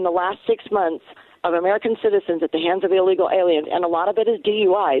in the last 6 months of American citizens at the hands of illegal aliens, and a lot of it is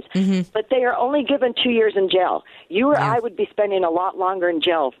DUIs, but they are only given 2 years in jail. You or I would be spending a lot longer in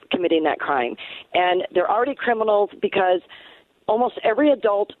jail committing that crime. And they're already criminals because almost every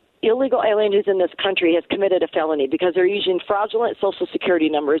adult illegal alien who's in this country has committed a felony because they're using fraudulent Social Security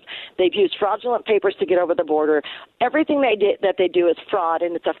numbers. They've used fraudulent papers to get over the border. Everything that they do is fraud,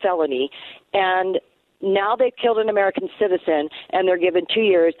 and it's a felony. And now they've killed an American citizen, and they're given 2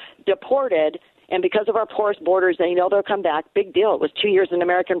 years, deported. And because of our porous borders, they know they'll come back. Big deal. It was 2 years in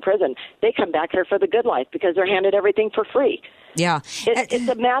American prison. They come back here for the good life because they're handed everything for free. Yeah. It's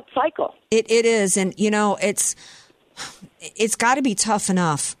a mad cycle. It is. And, it's got to be tough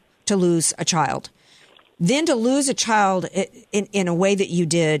enough to lose a child. Then to lose a child in a way that you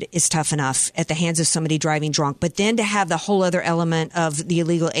did is tough enough at the hands of somebody driving drunk. But then to have the whole other element of the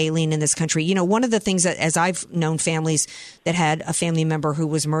illegal alien in this country, one of the things that, as I've known families that had a family member who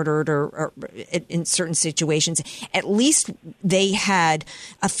was murdered or in certain situations, at least they had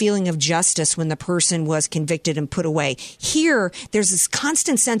a feeling of justice when the person was convicted and put away. Here, there's this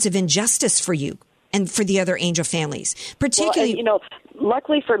constant sense of injustice for you and for the other Angel families, particularly. Well,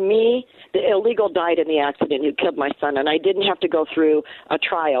 luckily for me, the illegal died in the accident who killed my son, and I didn't have to go through a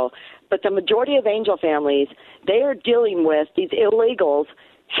trial. But the majority of Angel families, they are dealing with these illegals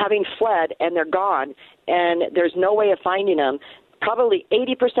having fled, and they're gone, and there's no way of finding them. Probably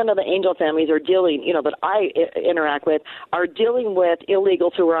 80% of the Angel families are dealing, that I interact with, are dealing with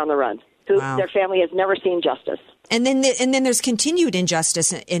illegals who are on the run, who their family has never seen justice. And then there's continued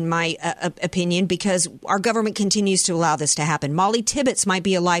injustice, in my opinion, because our government continues to allow this to happen. Molly Tibbetts might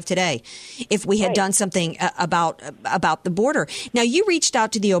be alive today if we had done something about the border. Now, you reached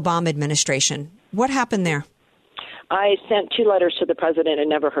out to the Obama administration. What happened there? I sent 2 letters to the president and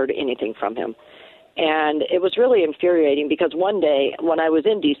never heard anything from him. And it was really infuriating because one day when I was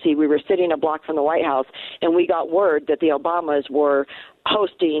in D.C., we were sitting a block from the White House, and we got word that the Obamas were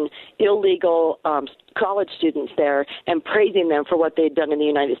hosting illegal college students there and praising them for what they'd done in the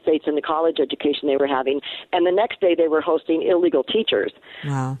United States and the college education they were having. And the next day they were hosting illegal teachers.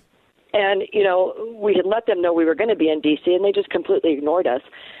 Wow. And, we had let them know we were going to be in D.C., and they just completely ignored us.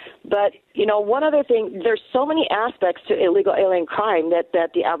 But, one other thing, there's so many aspects to illegal alien crime that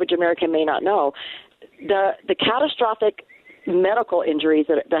the average American may not know. The catastrophic medical injuries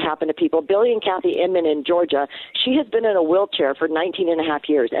that happen to people. Billy and Kathy Inman in Georgia, she has been in a wheelchair for 19 and a half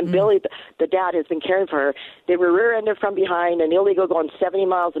years, and Billy, the dad, has been caring for her. They were rear-ended from behind, an illegal going 70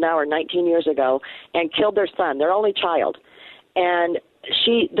 miles an hour 19 years ago, and killed their son, their only child. And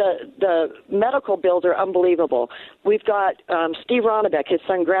the medical bills are unbelievable. We've got Steve Ronnebeck, his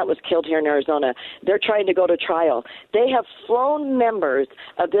son Grant was killed here in Arizona. They're trying to go to trial. They have flown members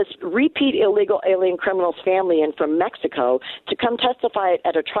of this repeat illegal alien criminal's family in from Mexico to come testify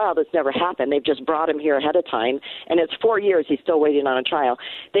at a trial that's never happened. They've just brought him here ahead of time, and it's 4 years he's still waiting on a trial.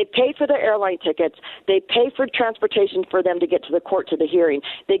 They pay for their airline tickets. They pay for transportation for them to get to the court to the hearing.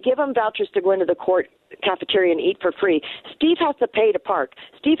 They give them vouchers to go into the court cafeteria and eat for free. Steve has to pay to park.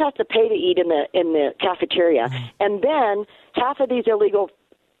 Steve has to pay to eat in the cafeteria. And then half of these illegal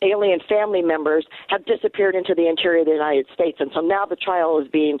alien family members have disappeared into the interior of the United States. And so now the trial is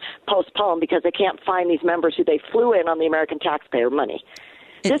being postponed because they can't find these members who they flew in on the American taxpayer money.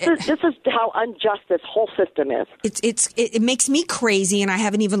 This is how unjust this whole system is. It makes me crazy, and I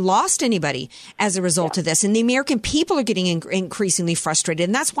haven't even lost anybody as a result of this. And the American people are getting increasingly frustrated,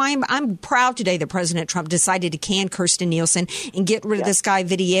 and that's why I'm proud today that President Trump decided to can Kirstjen Nielsen and get rid of this guy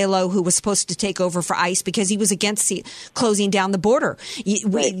Vitiello, who was supposed to take over for ICE because he was against closing down the border.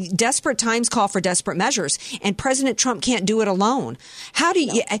 Desperate times call for desperate measures, and President Trump can't do it alone. How do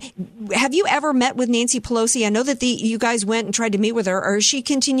you? Have you ever met with Nancy Pelosi? I know that you guys went and tried to meet with her, or is she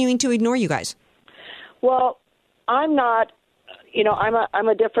continuing to ignore you guys? Well, I'm not, I'm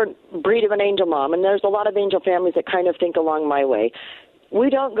a different breed of an angel mom, and there's a lot of angel families that kind of think along my way. We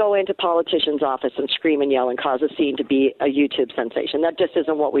don't go into politicians' office and scream and yell and cause a scene to be a YouTube sensation. That just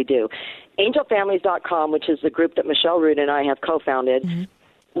isn't what we do. Angelfamilies.com, which is the group that Michelle Root and I have co-founded,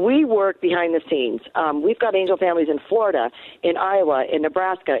 we work behind the scenes. We've got angel families in Florida, in Iowa, in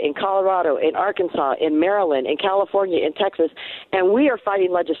Nebraska, in Colorado, in Arkansas, in Maryland, in California, in Texas, and we are fighting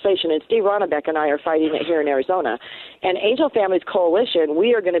legislation, and Steve Ronnebeck and I are fighting it here in Arizona. And Angel Families Coalition,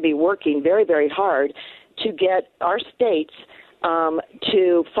 we are going to be working very, very hard to get our states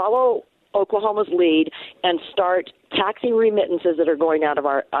to follow Oklahoma's lead and start taxing remittances that are going out of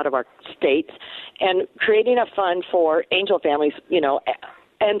our states and creating a fund for angel families,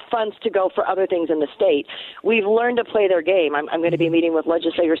 and funds to go for other things in the state. We've learned to play their game. I'm going to be meeting with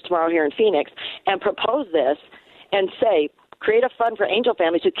legislators tomorrow here in Phoenix and propose this and say, create a fund for angel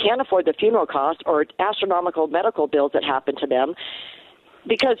families who can't afford the funeral costs or astronomical medical bills that happen to them.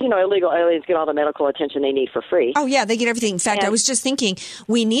 Because, illegal aliens get all the medical attention they need for free. Oh, yeah, they get everything. In fact, I was just thinking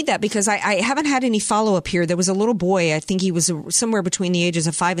we need that because I haven't had any follow-up here. There was a little boy, I think he was somewhere between the ages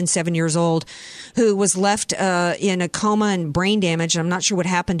of 5 and 7 years old, who was left in a coma and brain damage. I'm not sure what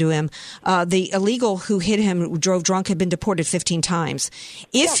happened to him. The illegal who hit him, who drove drunk, had been deported 15 times.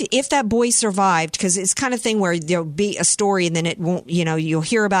 If that boy survived, because it's kind of thing where there'll be a story and then it won't, you'll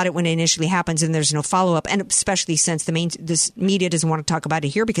hear about it when it initially happens and there's no follow-up, and especially since this media doesn't want to talk about it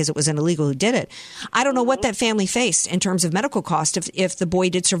here because it was an illegal who did it. I don't know what that family faced in terms of medical cost if the boy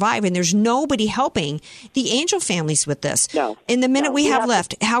did survive, and there's nobody helping the angel families with this. No. In the minute we have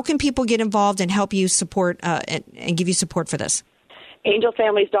left, how can people get involved and help you support and give you support for this?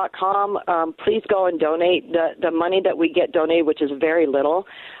 Angelfamilies.com. Please go and donate. The money that we get donated, which is very little,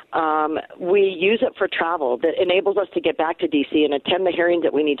 we use it for travel that enables us to get back to D.C. and attend the hearings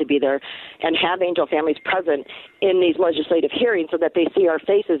that we need to be there and have angel families present in these legislative hearings so that they see our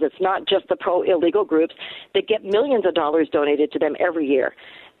faces. It's not just the pro-illegal groups that get millions of dollars donated to them every year.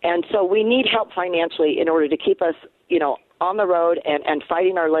 And so we need help financially in order to keep us, on the road and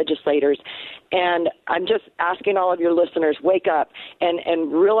fighting our legislators. And I'm just asking all of your listeners, wake up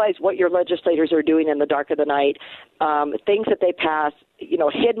and realize what your legislators are doing in the dark of the night, things that they pass.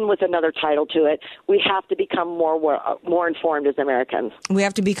 hidden with another title to it. We have to become more informed as Americans. We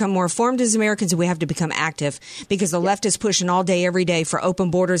have to become more informed as Americans, and we have to become active, because the left is pushing all day, every day for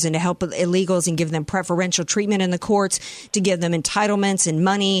open borders and to help illegals and give them preferential treatment in the courts, to give them entitlements and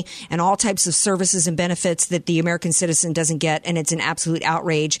money and all types of services and benefits that the American citizen doesn't get. And it's an absolute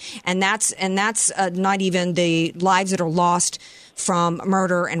outrage. And that's not even the lives that are lost from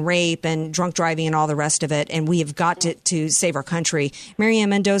murder and rape and drunk driving and all the rest of it. And we have got to save our country. Marianne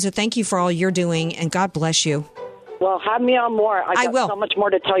Mendoza, thank you for all you're doing, and God bless you. Well, have me on more. I will. So much more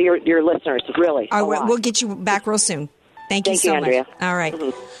to tell your listeners, really. We'll get you back real soon. Thank you so Andrea. much. All right.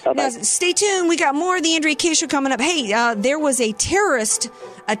 Mm-hmm. Now, stay tuned. We got more of the Andrea Kaye Show coming up. Hey, there was a terrorist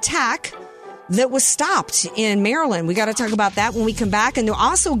attack that was stopped in Maryland. We got to talk about that when we come back. And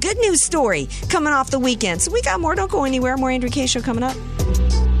also good news story coming off the weekend. So we got more. Don't go anywhere. More Andrea Kaye Show coming up.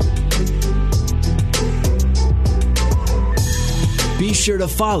 Be sure to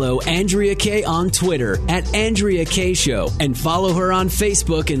follow Andrea Kaye on Twitter at Andrea Kaye Show, and follow her on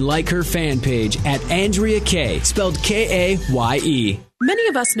Facebook and like her fan page at Andrea Kaye, spelled Kaye. Many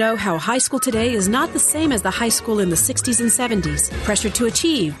of us know how high school today is not the same as the high school in the 60s and 70s. Pressure to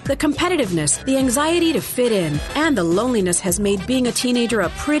achieve, the competitiveness, the anxiety to fit in, and the loneliness has made being a teenager a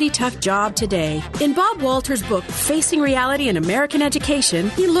pretty tough job today. In Bob Walter's book, Facing Reality in American Education,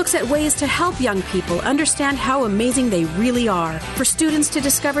 he looks at ways to help young people understand how amazing they really are, for students to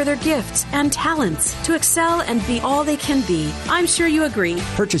discover their gifts and talents, to excel and be all they can be. I'm sure you agree.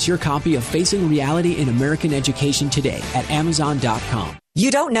 Purchase your copy of Facing Reality in American Education today at Amazon.com. You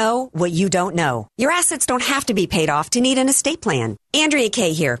don't know what you don't know. Your assets don't have to be paid off to need an estate plan. Andrea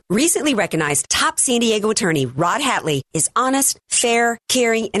Kaye here. Recently recognized top San Diego attorney Rod Hatley is honest, fair,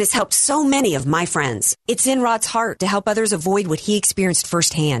 caring, and has helped so many of my friends. It's in Rod's heart to help others avoid what he experienced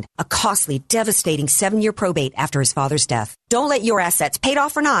firsthand, a costly, devastating 7-year probate after his father's death. Don't let your assets, paid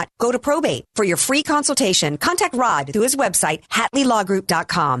off or not, go to probate. For your free consultation, contact Rod through his website,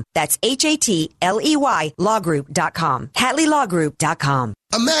 HatleyLawGroup.com. That's HATLEY lawgroup.com. HatleyLawGroup.com.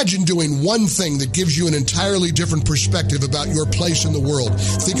 Imagine doing one thing that gives you an entirely different perspective about your place in the world.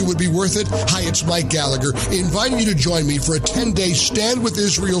 Think it would be worth it? Hi, it's Mike Gallagher, inviting you to join me for a 10-day Stand with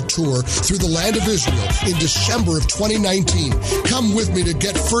Israel tour through the land of Israel in December of 2019. Come with me to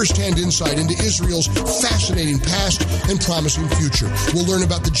get firsthand insight into Israel's fascinating past and promising future. We'll learn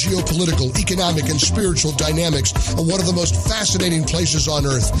about the geopolitical, economic, and spiritual dynamics of one of the most fascinating places on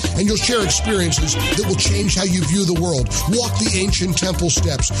earth. And you'll share experiences that will change how you view the world. Walk the ancient temple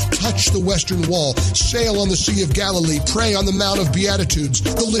steps, touch the Western Wall, sail on the Sea of Galilee, pray on the Mount of Beatitudes.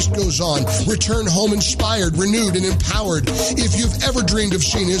 The list goes on. Return home inspired, renewed, and empowered. If you've ever dreamed of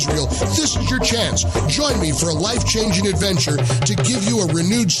seeing Israel, this is your chance. Join me for a life-changing adventure to give you a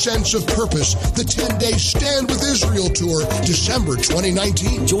renewed sense of purpose. The 10-day Stand with Israel Tour, December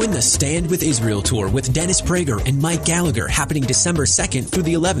 2019. Join the Stand with Israel Tour with Dennis Prager and Mike Gallagher, happening December 2nd through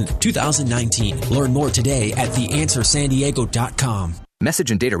the 11th, 2019. Learn more today at theanswersandiego.com.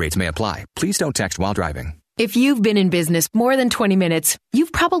 Message and data rates may apply. Please don't text while driving. If you've been in business more than 20 minutes,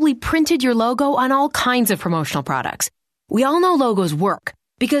 you've probably printed your logo on all kinds of promotional products. We all know logos work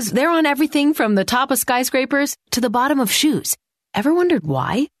because they're on everything from the top of skyscrapers to the bottom of shoes. Ever wondered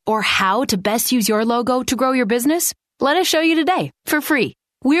why or how to best use your logo to grow your business? Let us show you today for free.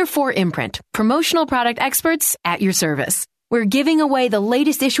 We're 4imprint, promotional product experts at your service. We're giving away the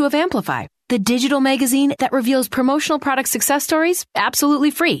latest issue of Amplify, the digital magazine that reveals promotional product success stories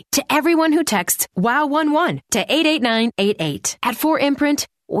absolutely free to everyone who texts WOW11 to 88988. At 4imprint,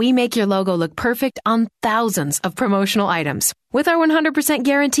 we make your logo look perfect on thousands of promotional items. With our 100%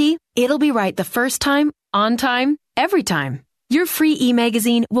 guarantee, it'll be right the first time, on time, every time. Your free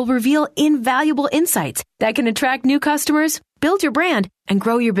e-magazine will reveal invaluable insights that can attract new customers, build your brand, and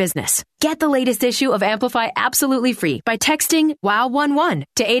grow your business. Get the latest issue of Amplify absolutely free by texting WOW11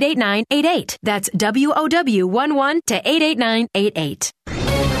 to 88988. That's WOW11 to 88988.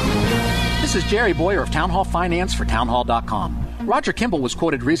 This is Jerry Boyer of Town Hall Finance for townhall.com. Roger Kimball was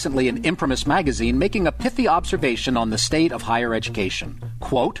quoted recently in Imprimis magazine making a pithy observation on the state of higher education.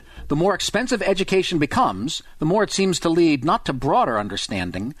 Quote, "The more expensive education becomes, the more it seems to lead not to broader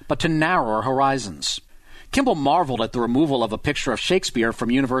understanding, but to narrower horizons." Kimball marveled at the removal of a picture of Shakespeare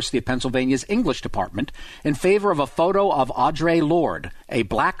from University of Pennsylvania's English department in favor of a photo of Audre Lorde, a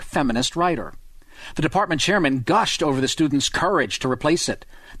black feminist writer. The department chairman gushed over the students' courage to replace it.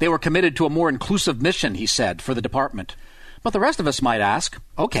 They were committed to a more inclusive mission, he said, for the department. But the rest of us might ask,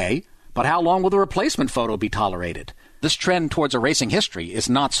 okay, but how long will the replacement photo be tolerated? This trend towards erasing history is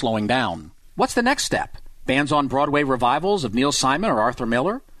not slowing down. What's the next step? Bans on Broadway revivals of Neil Simon or Arthur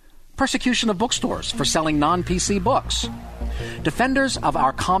Miller? persecution of bookstores for selling non-PC books. Defenders of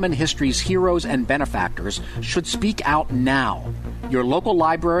our common history's heroes and benefactors should speak out now. Your local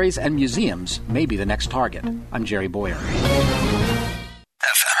libraries and museums may be the next target. I'm Jerry Boyer. FM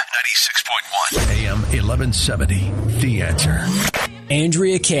 96.1, AM 1170, The Answer.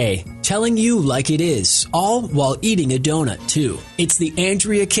 Andrea Kaye, telling you like it is, all while eating a donut, too. It's the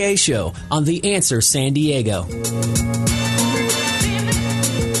Andrea Kaye Show on The Answer San Diego.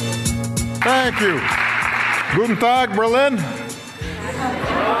 Thank you. Guten Tag, Berlin.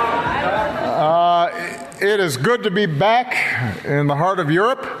 It is good to be back in the heart of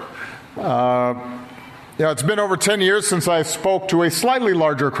Europe. It's been over 10 years since I spoke to a slightly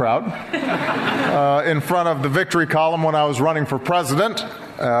larger crowd in front of the victory column when I was running for president.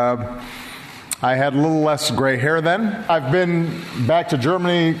 I had a little less gray hair then. I've been back to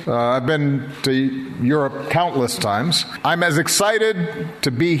Germany. I've been to Europe countless times. I'm as excited to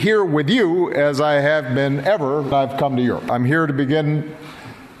be here with you as I have been ever since I've come to Europe. I'm here to begin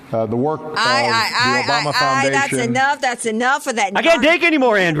the work of the Obama Foundation. That's enough of that. I can't take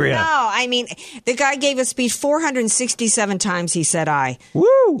anymore, Andrea. No, I mean, the guy gave a speech 467 times. He said I. Woo!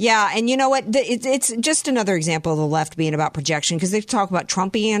 Yeah, and you know what? It's just another example of the left being about projection, because they talk about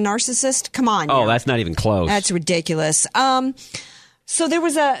Trump being a narcissist. Come on. Oh, that's not even close. That's ridiculous. So there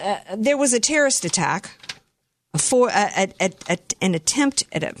was a terrorist attack for an attempt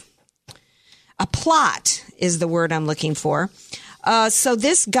at a plot is the word I'm looking for. So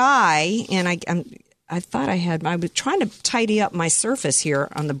this guy, and I was trying to tidy up my Surface here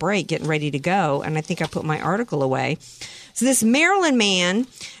on the break, getting ready to go, and I think I put my article away. So this Maryland man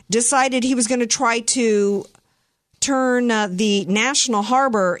decided he was going to try to turn the National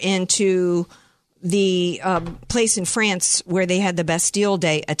Harbor into the place in France where they had the Bastille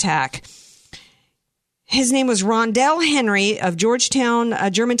Day attack. His name was Rondell Henry of Georgetown,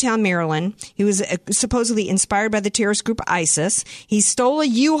 Germantown, Maryland. He was supposedly inspired by the terrorist group ISIS. He stole a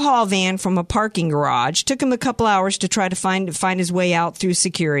U-Haul van from a parking garage. Took him a couple hours to try to find his way out through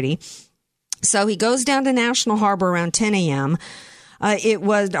security. So he goes down to National Harbor around 10 a.m. It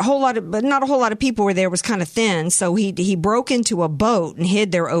was but not a whole lot of people were there. It was kind of thin. So he broke into a boat and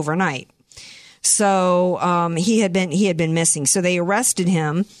hid there overnight. So he had been missing. So they arrested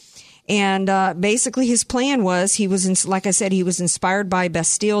him. And basically his plan was he was inspired by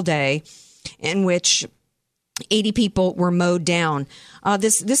Bastille Day, in which 80 people were mowed down.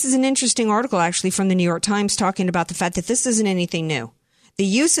 This is an interesting article, actually, from the New York Times talking about the fact that this isn't anything new. The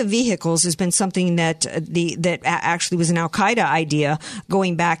use of vehicles has been something that actually was an Al-Qaeda idea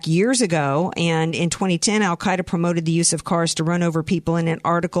going back years ago. And in 2010, Al-Qaeda promoted the use of cars to run over people in an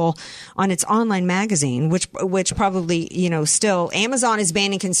article on its online magazine, which probably, still Amazon is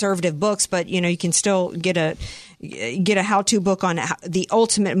banning conservative books, but, you can still get a how-to book on the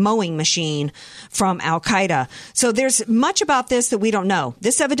ultimate mowing machine from Al-Qaeda. So there's much about this that we don't know.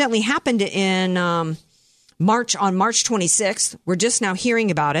 This evidently happened on March 26th. We're just now hearing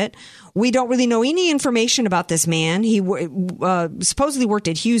about it. We don't really know any information about this man. He supposedly worked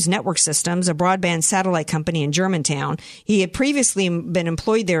at Hughes Network Systems, a broadband satellite company in Germantown. He had previously been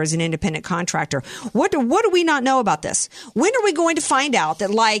employed there as an independent contractor. What do we not know about this? When are we going to find out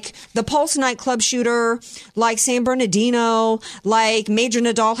that, like the Pulse nightclub shooter, like San Bernardino, like Major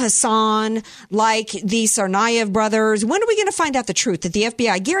Nadal Hassan, like the Tsarnaev brothers, when are we going to find out the truth? That the FBI,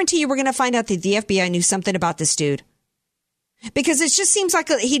 I guarantee you we're going to find out that the FBI knew something about this dude. Because it just seems like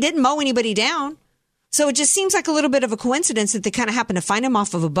he didn't mow anybody down. So it just seems like a little bit of a coincidence that they kind of happened to find him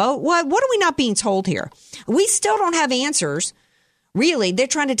off of a boat. What are we not being told here? We still don't have answers. Really, they're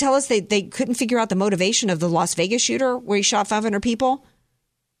trying to tell us they couldn't figure out the motivation of the Las Vegas shooter where he shot 500 people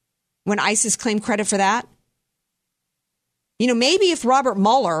when ISIS claimed credit for that. Maybe if Robert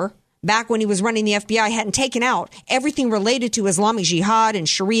Mueller, back when he was running the FBI, hadn't taken out everything related to Islamic Jihad and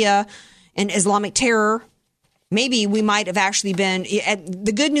Sharia and Islamic terror, maybe we might have actually been.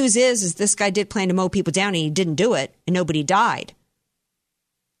 The good news is this guy did plan to mow people down and he didn't do it and nobody died.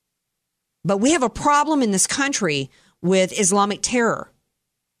 But we have a problem in this country with Islamic terror.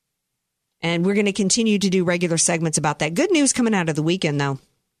 And we're going to continue to do regular segments about that. Good news coming out of the weekend, though.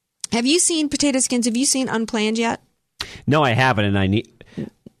 Have you seen Potato Skins? Have you seen Unplanned yet? No, I haven't, and I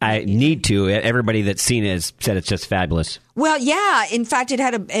need to. Everybody that's seen it has said it's just fabulous. Well, yeah. In fact, it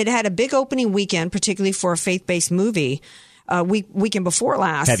had a big opening weekend, particularly for a faith-based movie. Weekend before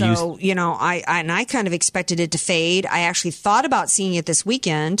last. I kind of expected it to fade. I actually thought about seeing it this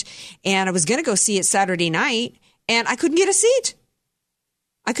weekend, and I was going to go see it Saturday night, and I couldn't get a seat.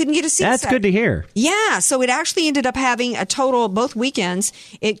 I couldn't get a seat. That's good to hear. Yeah, so it actually ended up having a total, both weekends,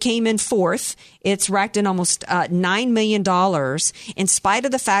 it came in fourth. It's racked in almost $9 million, in spite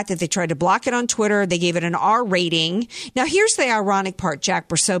of the fact that they tried to block it on Twitter. They gave it an R rating. Now, here's the ironic part. Jack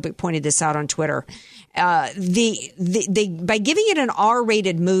Bersobic pointed this out on Twitter. By giving it an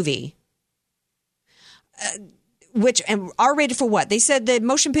R-rated movie, and R-rated for what? They said the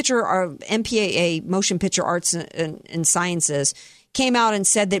motion picture, or MPAA, Motion Picture Arts and Sciences, came out and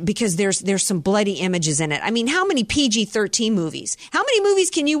said that because there's some bloody images in it. I mean, how many PG-13 movies? How many movies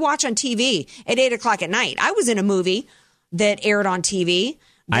can you watch on TV at 8 o'clock at night? I was in a movie that aired on TV.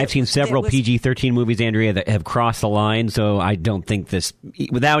 I've seen several PG-13 movies, Andrea, that have crossed the line, so I don't think this,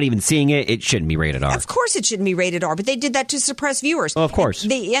 without even seeing it, it shouldn't be rated R. Of course it shouldn't be rated R, but they did that to suppress viewers. Oh, of course.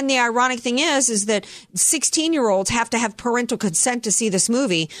 And the ironic thing is that 16-year-olds have to have parental consent to see this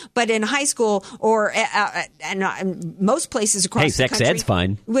movie, but in high school or and most places across the country... Hey, sex ed's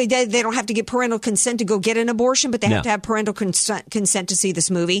fine. They don't have to get parental consent to go get an abortion, but they have to have parental consent to see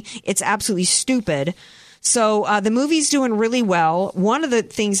this movie. It's absolutely stupid. So the movie's doing really well. One of the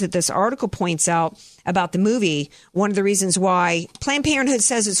things that this article points out about the movie, one of the reasons why Planned Parenthood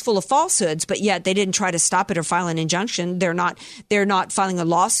says it's full of falsehoods, but yet they didn't try to stop it or file an injunction. They're not filing a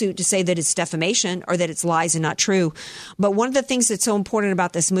lawsuit to say that it's defamation or that it's lies and not true. But one of the things that's so important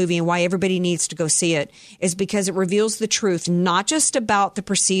about this movie and why everybody needs to go see it is because it reveals the truth, not just about the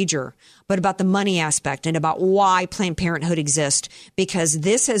procedure, but about the money aspect and about why Planned Parenthood exists. Because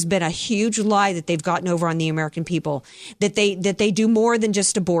this has been a huge lie that they've gotten over on the American people, that they do more than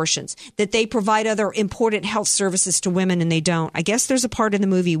just abortions, that they provide other important health services to women, and they don't. I guess there's a part in the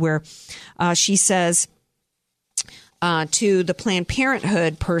movie where she says to the Planned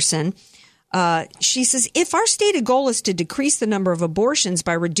Parenthood person, she says, if our stated goal is to decrease the number of abortions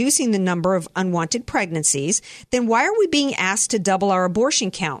by reducing the number of unwanted pregnancies, then why are we being asked to double our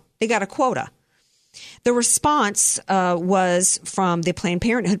abortion count? They got a quota. The response was from the Planned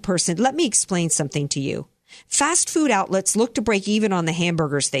Parenthood person, let me explain something to you. Fast food outlets look to break even on the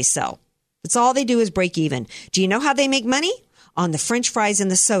hamburgers they sell. That's all they do is break even. Do you know how they make money? On the French fries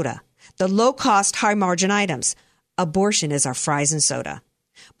and the soda. The low-cost, high-margin items. Abortion is our fries and soda.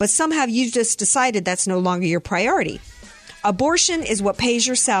 But somehow you just decided that's no longer your priority. Abortion is what pays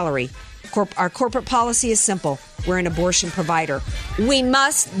your salary. Our corporate policy is simple. We're an abortion provider. We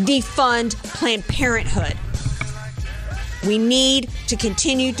must defund Planned Parenthood. We need to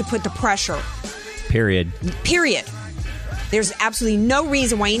continue to put the pressure. Period. There's absolutely no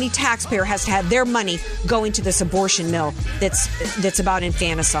reason why any taxpayer has to have their money go into this abortion mill that's about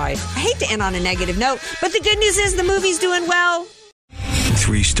infanticide. I hate to end on a negative note, but the good news is the movie's doing well.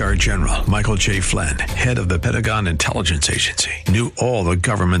 3-star General Michael J. Flynn, head of the Pentagon Intelligence Agency, knew all the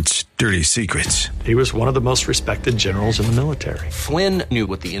government's dirty secrets. He was one of the most respected generals in the military. Flynn knew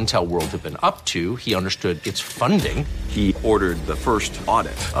what the intel world had been up to. He understood its funding. He ordered the first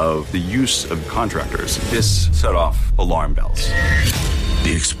audit of the use of contractors. This set off alarm bells.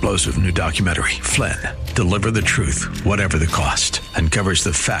 The explosive new documentary, Flynn, Deliver the Truth, Whatever the Cost, uncovers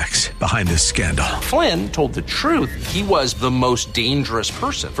the facts behind this scandal. Flynn told the truth. He was the most dangerous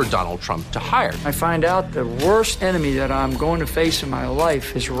person for Donald Trump to hire. I find out the worst enemy that I'm going to face in my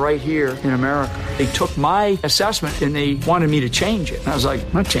life is right here in America. They took my assessment and they wanted me to change it. And I was like,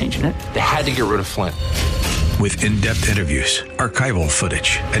 I'm not changing it. They had to get rid of Flynn. With in-depth interviews, archival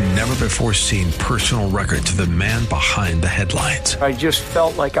footage, and never-before-seen personal records of the man behind the headlines. I just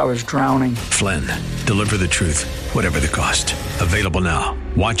felt like I was drowning. Flynn, Deliver the Truth, Whatever the Cost. Available now.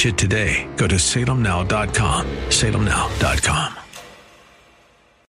 Watch it today. Go to salemnow.com. salemnow.com.